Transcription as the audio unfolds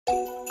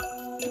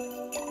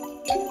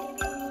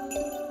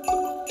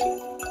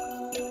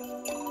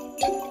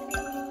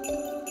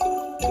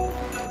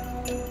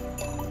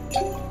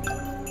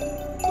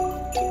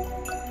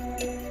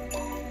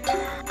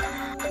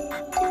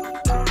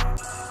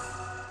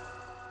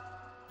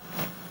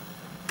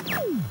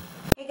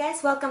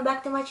guys, welcome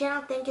back to my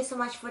channel. Thank you so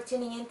much for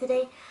tuning in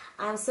today.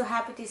 I'm so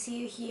happy to see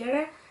you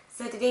here.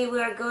 So today we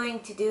are going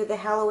to do the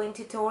Halloween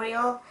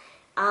tutorial.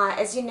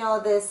 As you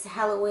know, this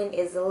Halloween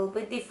is a little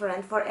bit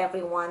different for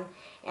everyone,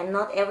 and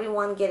not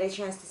everyone get a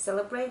chance to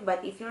celebrate.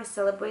 But if you're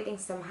celebrating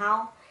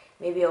somehow,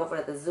 maybe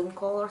over the Zoom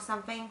call or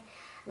something,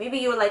 maybe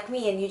you're like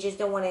me and you just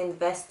don't want to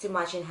invest too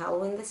much in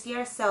Halloween this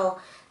year. So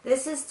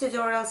this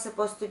tutorial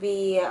supposed to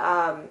be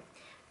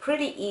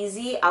pretty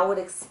easy, I would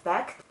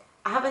expect.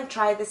 I haven't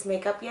tried this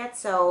makeup yet,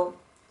 so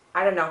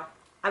I don't know.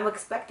 I'm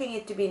expecting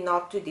it to be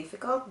not too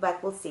difficult,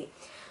 but we'll see.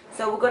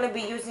 So we're going to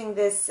be using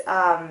this,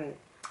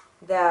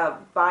 the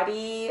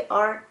body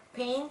art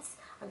paints.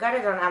 I got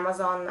it on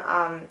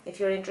Amazon.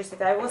 If you're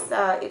interested,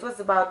 it was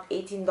about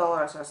 $18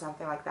 or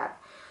something like that.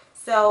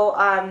 So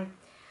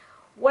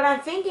what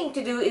I'm thinking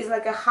to do is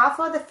like a half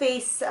of the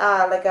face,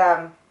 like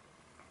a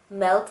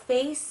melt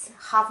face.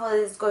 Half of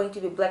it is going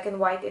to be black and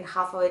white, and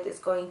half of it is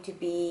going to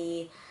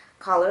be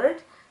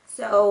colored.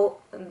 So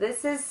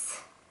this is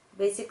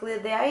basically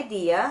the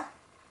idea.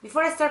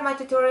 Before I start my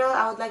tutorial,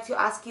 I would like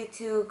to ask you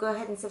to go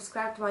ahead and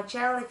subscribe to my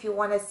channel if you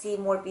want to see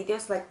more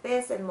videos like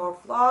this and more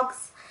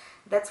vlogs.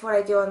 That's what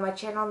I do on my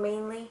channel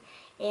mainly.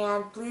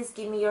 And please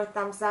give me your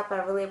thumbs up.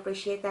 I really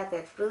appreciate that.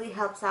 It really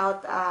helps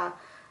out.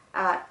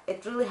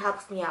 It really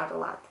helps me out a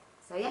lot.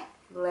 So yeah,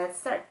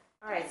 let's start.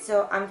 Alright,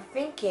 so I'm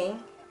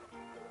thinking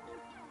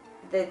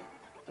the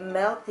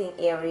melting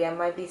area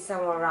might be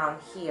somewhere around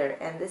here,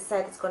 and this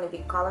side is going to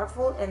be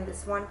colorful and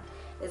this one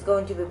is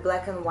going to be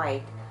black and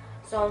white.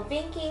 So I'm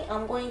thinking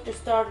I'm going to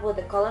start with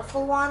the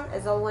colorful one.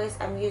 As always,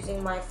 I'm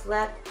using my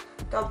flat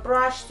top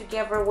brush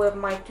together with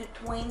my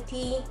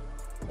 220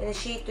 in the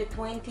shade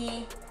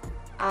 220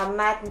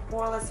 matte and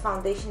poreless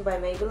foundation by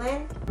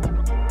Maybelline.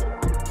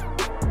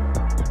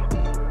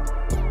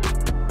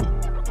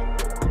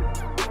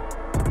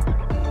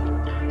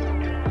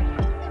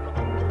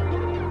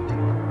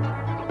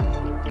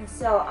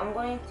 So I'm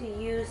going to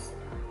use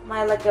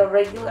my a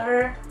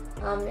regular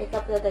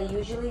makeup that I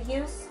usually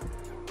use,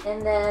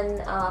 and then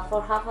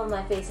for half of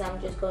my face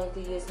I'm just going to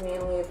use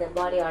mainly the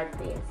body art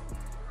paints.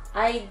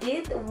 I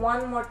did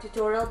one more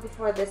tutorial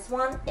before this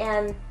one,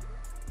 and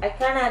I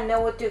kind of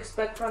know what to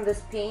expect from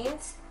these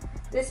paints.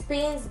 These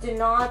paints do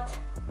not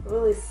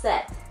really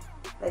set,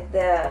 like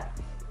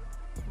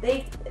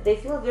they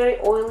feel very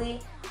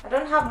oily. I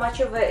don't have much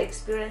of an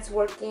experience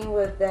working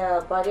with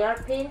the body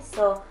art paints,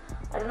 so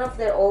I don't know if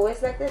they're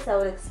always like this. I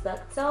would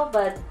expect so,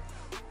 but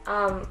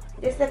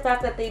just the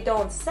fact that they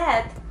don't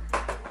set,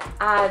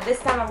 this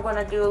time I'm going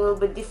to do a little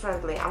bit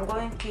differently. I'm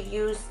going to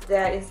use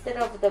instead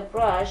of the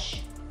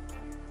brush,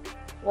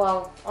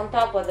 well, on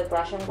top of the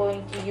brush, I'm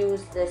going to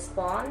use the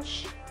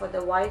sponge for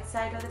the white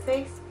side of the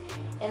face,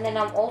 and then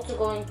I'm also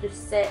going to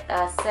set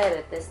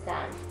it this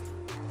time.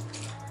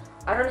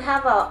 I don't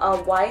have a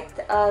white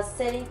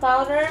setting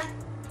powder.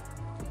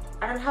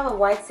 I don't have a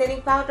white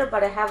setting powder,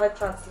 but I have a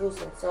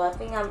translucent, so I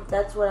think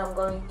that's what I'm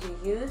going to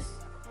use.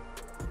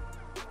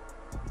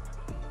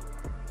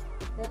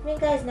 Let me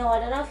guys know, I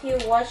don't know if you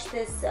watched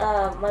this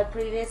my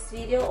previous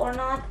video or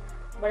not,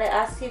 but I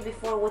asked you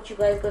before what you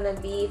guys gonna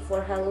be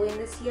for Halloween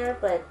this year.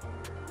 But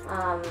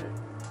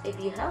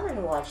if you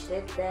haven't watched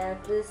it, then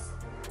please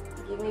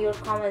give me your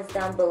comments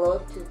down below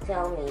to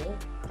tell me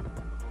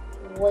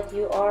what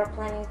you are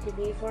planning to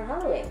be for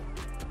Halloween.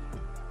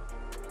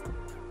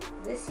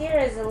 This year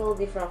is a little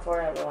different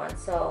for everyone,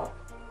 so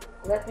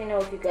let me know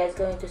if you guys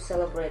going to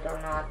celebrate or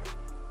not.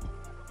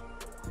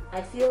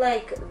 I feel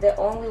like the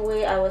only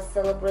way I was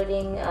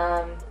celebrating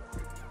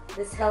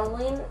this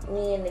Halloween,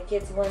 me and the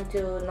kids went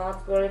to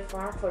not very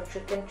far for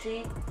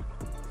trick-and-treat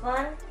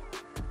fun.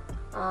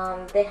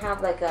 They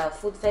have like a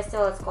food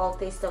festival, it's called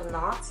Taste of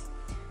Knots.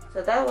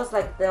 So that was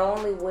like the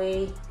only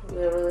way we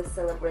really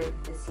celebrated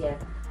this year.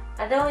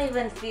 I don't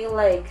even feel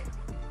like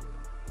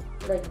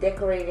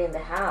decorating the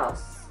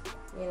house.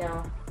 You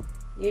know,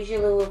 usually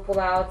we'll pull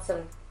out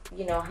some,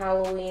 you know,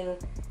 Halloween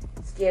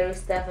scary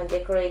stuff and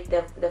decorate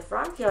the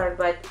front yard,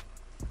 but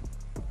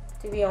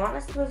to be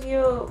honest with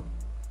you,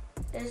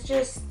 it's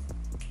just,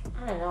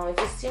 I don't know, it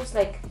seems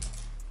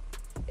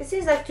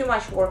like too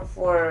much work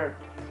for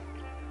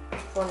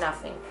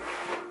nothing.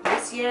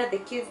 This year the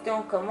kids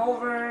don't come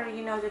over,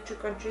 you know, the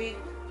trick or treat,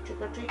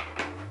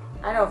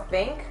 I don't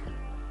think.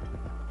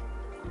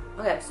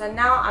 Okay, so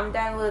now I'm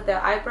done with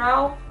the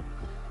eyebrow.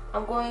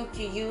 I'm going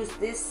to use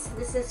this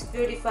is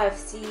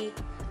 35C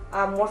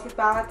Morphe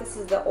palette. This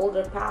is the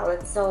older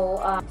palette. So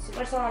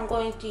first of all, I'm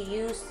going to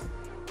use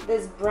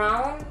this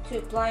brown to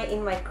apply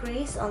in my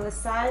crease on the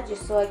side,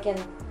 just so I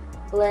can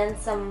blend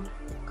some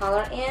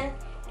color in.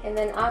 And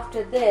then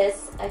after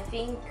this, I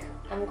think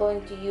I'm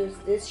going to use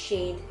this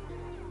shade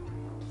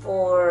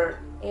for,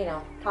 you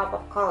know, pop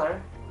of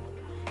color.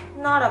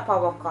 Not a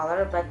pop of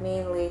color, but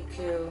mainly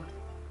to,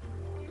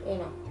 you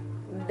know,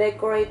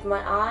 decorate my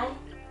eye.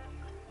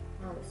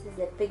 Oh, this is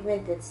the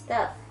pigmented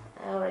stuff.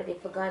 I already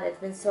forgot. It's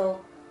been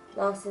so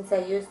long since I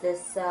used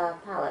this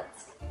palette.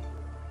 So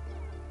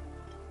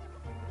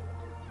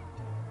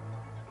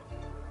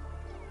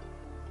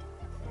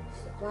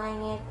just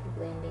applying it,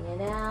 blending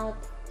it out.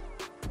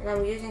 And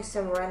I'm using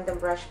some random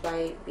brush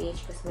by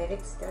BH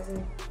Cosmetics.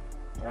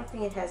 I don't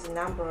think it has a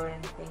number or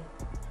anything.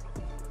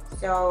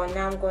 So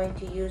now I'm going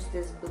to use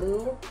this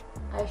blue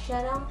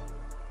eyeshadow.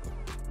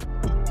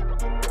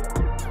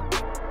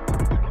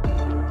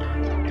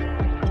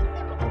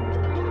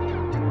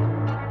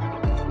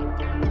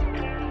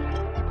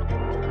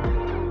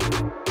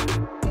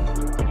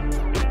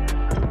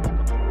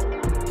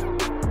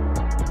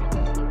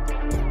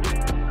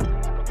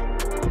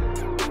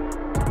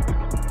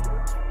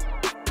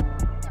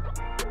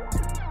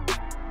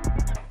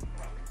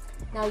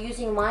 Now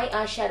using my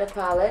eyeshadow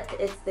palette,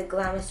 it's the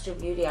Glamester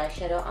Beauty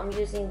eyeshadow. I'm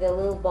using the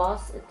Little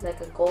Boss, it's like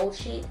a gold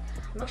sheet.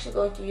 I'm actually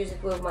going to use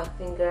it with my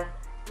finger.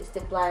 Just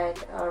apply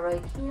it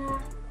right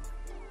here.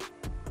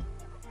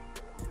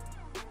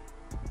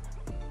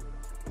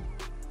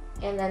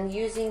 And then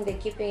using the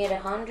Keeping It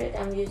 100,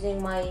 I'm using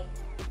my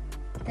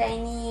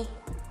tiny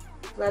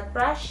flat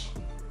brush.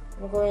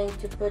 I'm going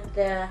to put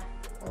a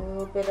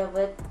little bit of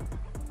it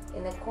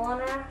in the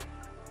corner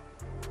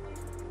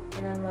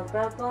and on my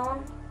brow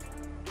bone.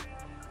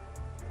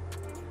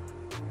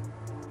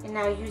 And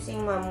now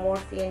using my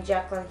Morphe and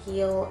Jaclyn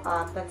Hill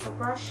pencil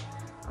brush,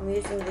 I'm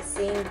using the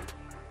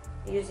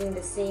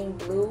same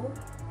blue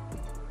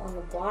on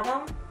the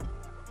bottom.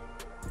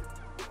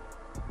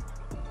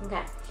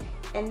 Okay,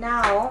 and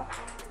now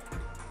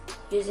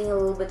using a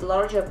little bit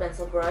larger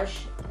pencil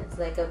brush, it's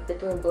like a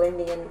between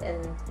blending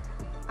and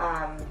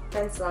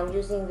pencil. I'm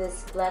using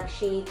this black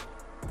shade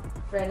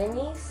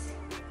Frenemies.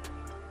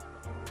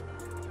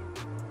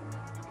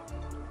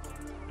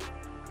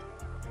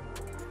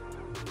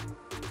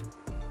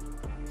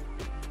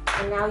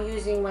 And now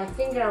using my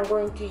finger, I'm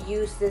going to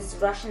use this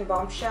Russian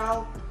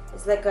Bombshell.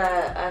 It's like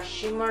a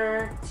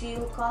shimmer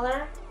teal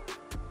color.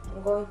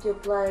 I'm going to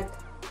apply it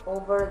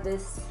over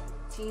this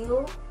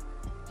teal,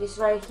 just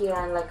right here,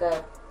 and like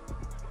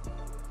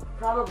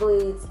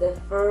probably it's the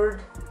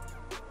third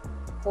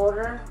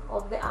quarter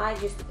of the eye.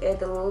 Just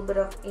add a little bit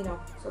of, so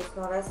it's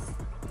not as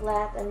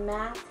flat and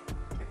matte.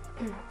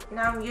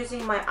 Now I'm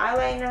using my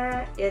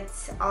eyeliner.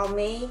 It's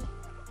Almay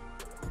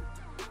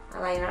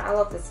eyeliner. I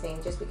love this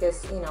thing just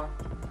because,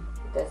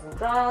 it doesn't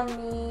dry on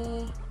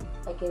me.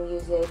 I can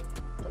use it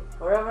like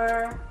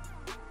forever.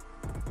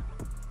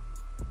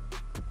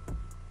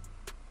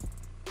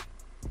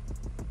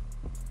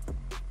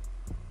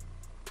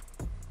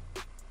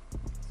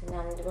 So now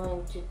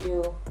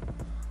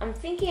I'm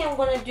thinking I'm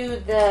going to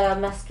do the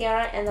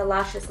mascara and the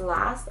lashes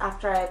last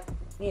after I,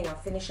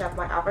 finish up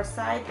my upper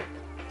side.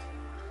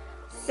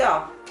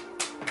 So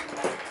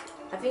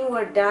I think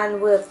we're done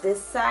with this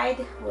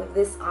side, with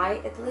this eye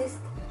at least.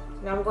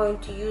 Now I'm going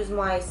to use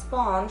my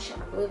sponge. I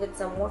believe it's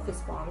a Morphe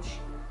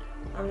sponge.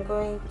 I'm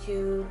going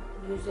to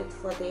use it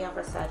for the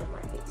upper side of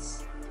my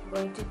face. I'm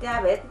going to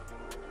dab it.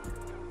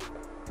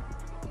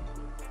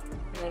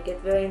 And I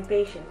get very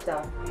impatient, so.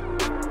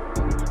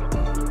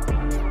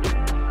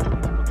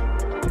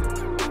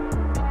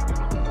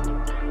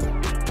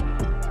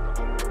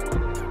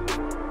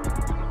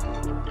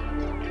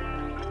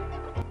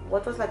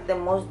 What was like the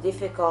most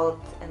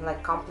difficult and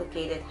like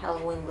complicated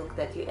Halloween look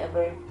that you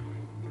ever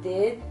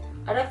did?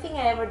 I don't think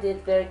I ever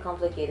did very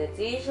complicated. It's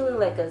usually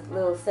like a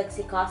little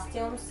sexy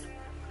costumes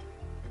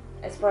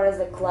as far as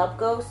the club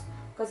goes,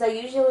 because I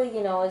usually,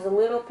 as a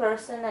little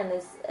person and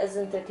as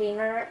an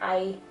entertainer,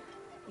 I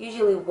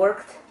usually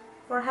worked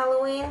for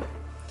Halloween,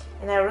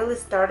 and I really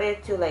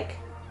started to like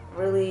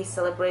really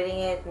celebrating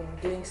it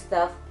and doing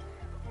stuff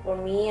for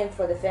me and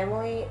for the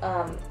family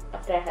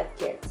after I had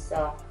kids.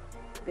 So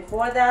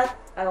before that,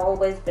 I've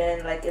always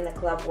been like in the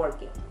club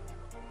working,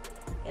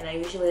 and I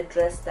usually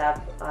dressed up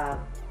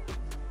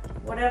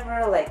whatever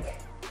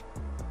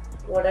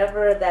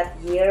that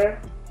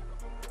year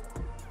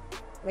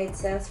made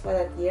sense for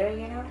that year,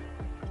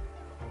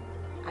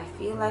 I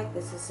feel like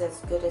this is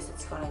as good as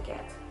it's gonna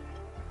get.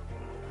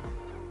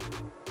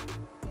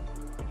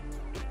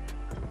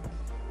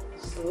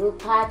 It's a little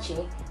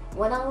patchy.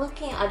 When I'm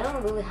looking, I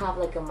don't really have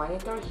like a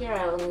monitor here.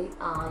 I only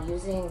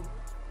using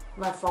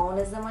my phone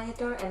as the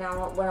monitor, and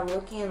when I'm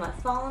looking at my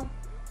phone,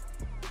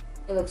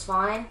 it looks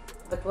fine,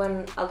 but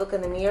when I look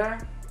in the mirror,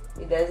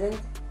 it doesn't.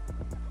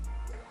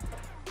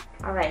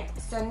 Alright,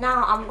 so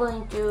now I'm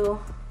going to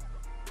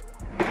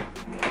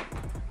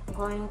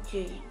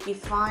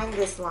define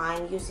this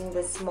line using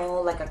the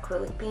small like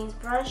acrylic paint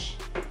brush,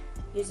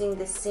 using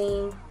the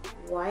same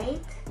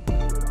white.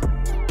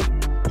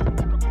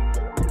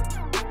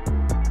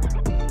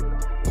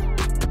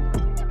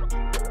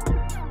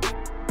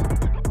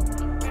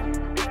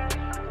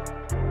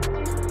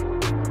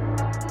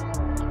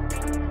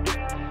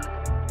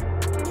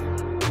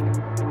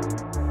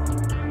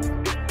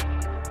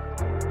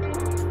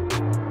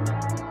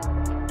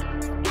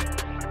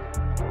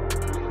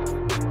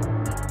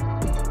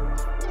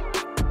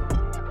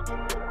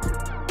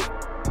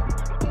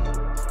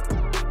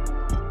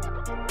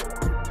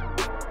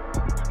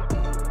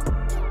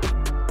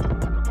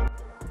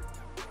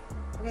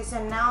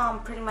 So now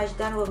I'm pretty much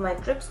done with my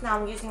drips. Now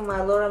I'm using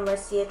my Laura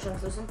Mercier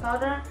translucent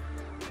powder.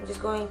 I'm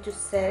just going to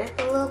set it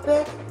a little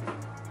bit.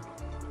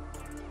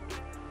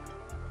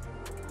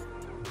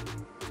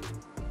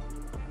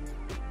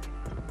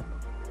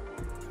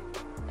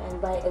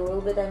 by a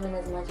little bit, I mean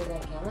as much as I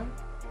can.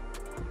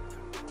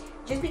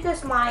 Just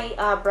because my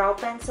brow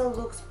pencil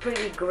looks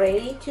pretty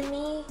gray to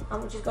me,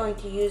 I'm just going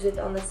to use it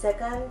on the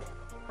second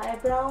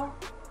eyebrow.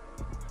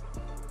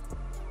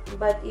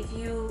 But if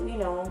you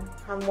know,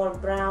 have more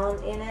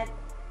brown in it,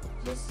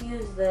 just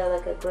use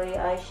like a gray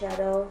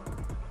eyeshadow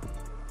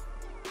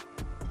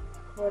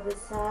for the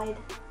side.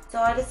 So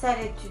I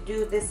decided to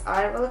do this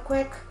eye really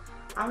quick.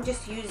 I'm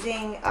just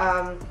using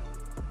the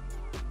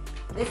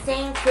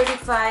same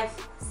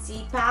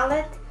 35C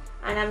palette,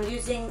 and I'm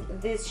using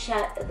this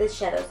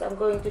shadows. I'm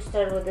going to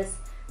start with this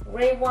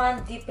gray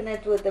one, deepen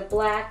it with the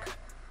black,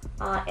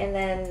 and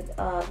then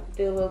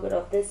do a little bit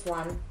of this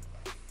one.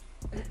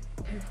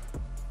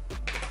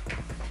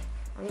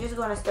 I'm just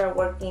going to start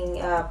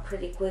working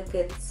pretty quick.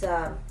 It's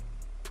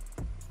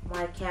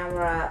my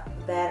camera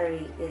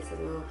battery is a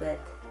little bit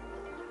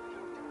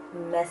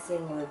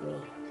messing with me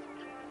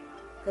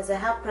because I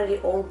have pretty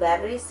old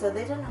batteries, so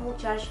they don't hold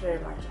charge very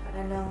much. I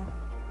don't know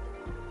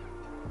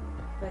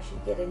if I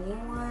should get a new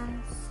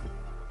one,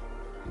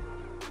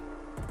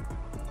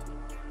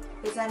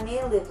 because I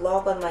mainly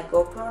vlog on my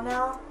GoPro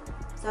now,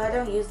 so I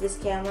don't use this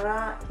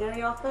camera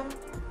very often.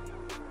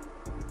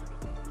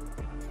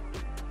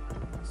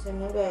 So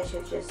maybe I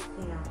should just,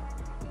 you know,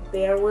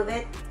 bear with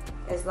it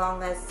as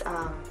long as,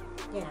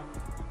 you know,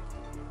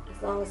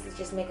 as long as it's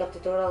just makeup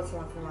tutorials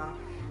once in a while.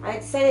 I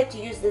decided to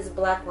use this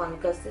black one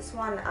because this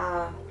one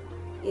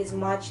is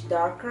much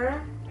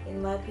darker,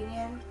 in my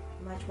opinion,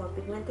 much more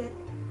pigmented.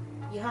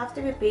 You have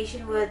to be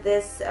patient with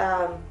this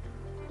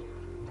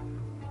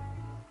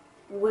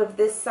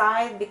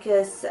side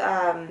because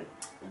the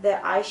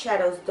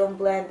eyeshadows don't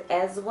blend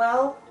as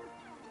well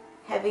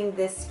having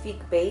this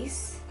thick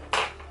base.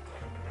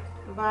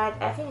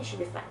 But I think it should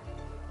be fine.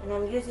 And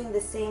I'm using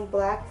the same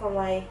black for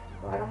my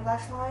bottom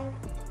lash line.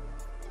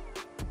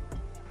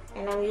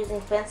 And I'm using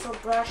pencil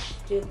brush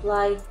to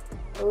apply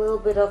a little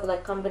bit of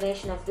like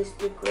combination of these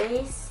two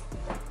grays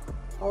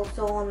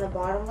also on the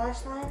bottom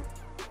lash line.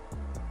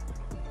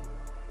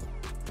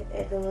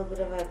 Add a little bit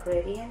of a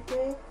gradient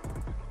to it.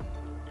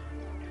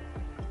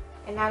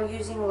 And I'm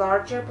using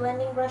larger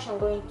blending brush. I'm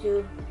going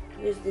to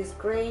use this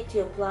gray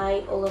to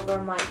apply all over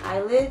my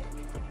eyelid.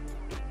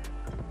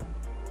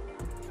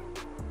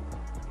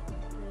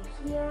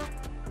 Here,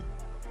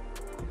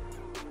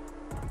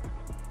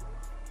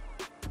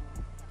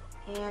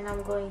 and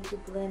I'm going to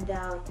blend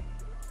out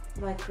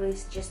my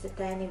crease just a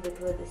tiny bit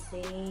with the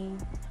same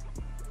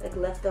like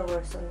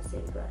leftovers on the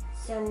same brush.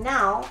 So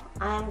now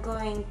I'm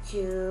going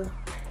to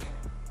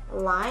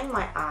line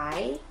my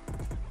eye,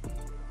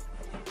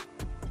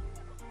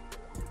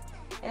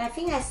 and I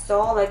think I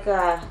saw like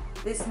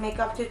this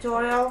makeup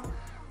tutorial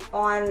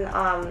on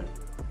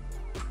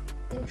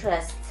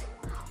Pinterest.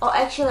 Oh,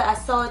 actually I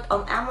saw it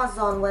on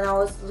Amazon when I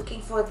was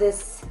looking for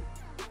this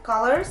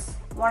colors.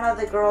 One of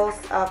the girls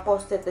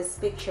posted this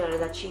picture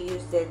that she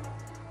used it,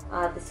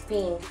 this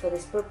paint for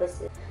this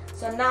purpose.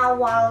 So now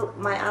while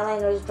my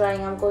eyeliner is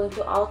drying, I'm going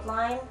to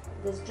outline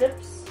these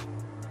drips.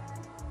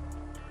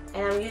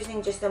 And I'm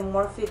using just a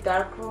Morphe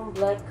Darkroom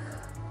black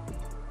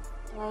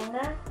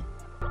liner.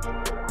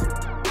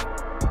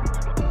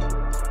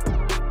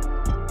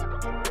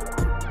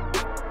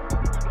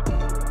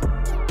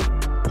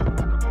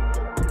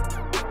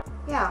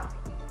 Yeah,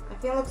 I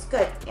feel it looks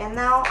good. And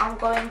now I'm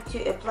going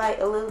to apply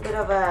a little bit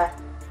of a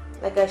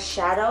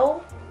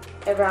shadow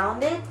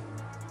around it.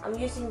 I'm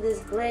using this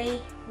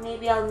gray.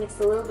 Maybe I'll mix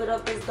a little bit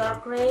of this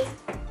dark gray,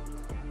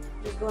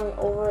 just going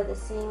over the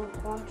same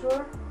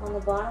contour on the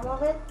bottom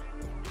of it.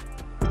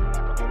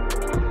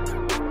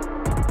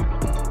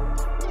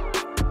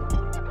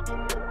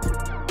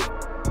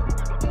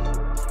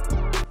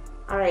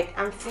 Alright,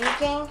 I'm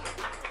thinking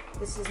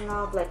this is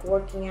not like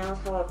working out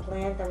how I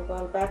planned. I'm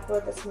going back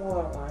with the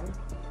smaller one.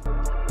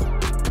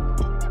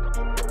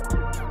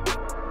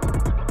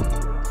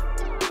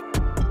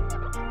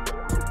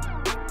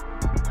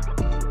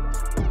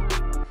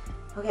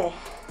 Okay,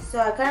 so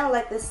I kind of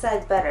like this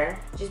side better,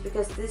 just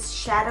because this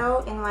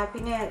shadow, in my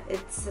opinion,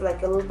 it's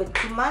like a little bit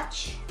too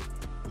much.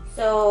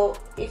 So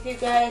if you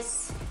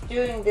guys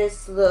doing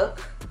this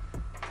look,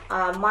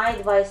 my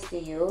advice to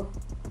you,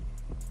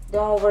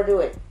 don't overdo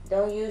it.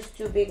 Don't use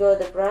too big of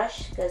the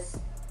brush, because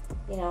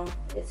you know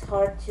it's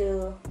hard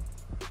to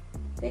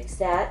fix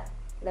that.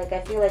 Like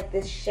I feel like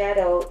this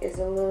shadow is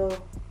a little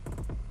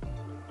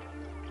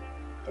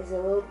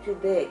too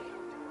big.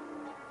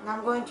 Now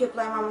I'm going to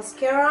apply my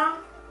mascara.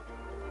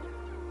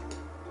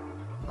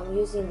 I'm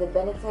using the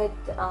Benefit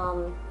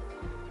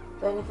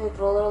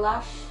Roller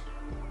Lash.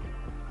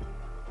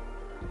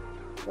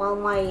 While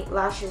my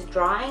lash is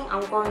drying,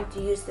 I'm going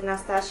to use the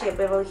Anastasia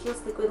Beverly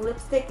Hills Liquid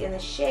Lipstick in the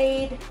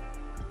shade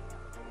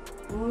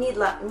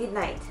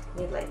Midnight.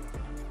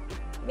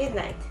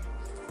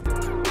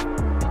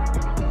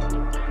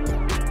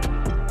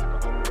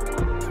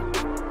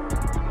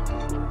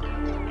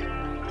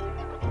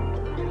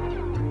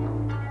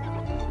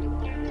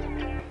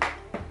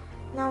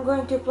 Now I'm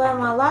going to apply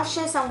my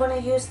lashes. I'm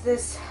going to use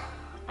this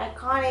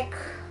Iconic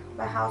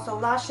by House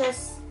of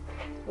Lashes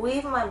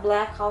with my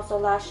black House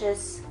of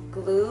Lashes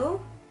glue.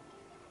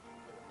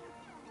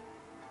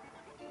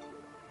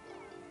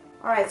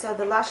 Alright, so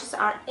the lashes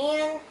are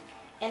in,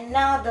 and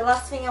now the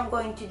last thing I'm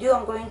going to do,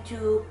 I'm going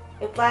to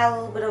apply a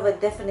little bit of a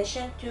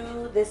definition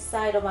to this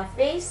side of my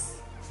face.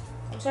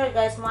 I'm sorry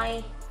guys,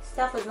 my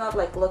stuff is not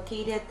like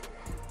located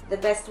the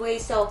best way,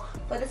 so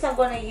for this I'm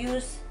going to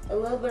use a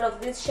little bit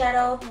of this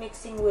shadow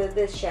mixing with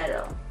this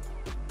shadow.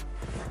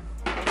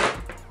 And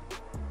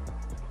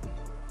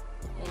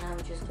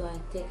I'm just going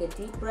to take a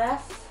deep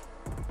breath.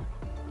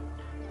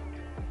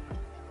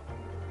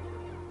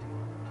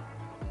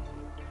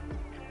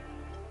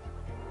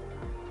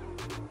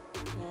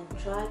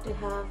 Try to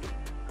have,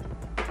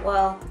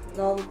 well,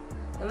 no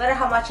matter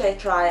how much I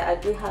try, I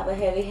do have a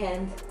heavy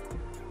hand.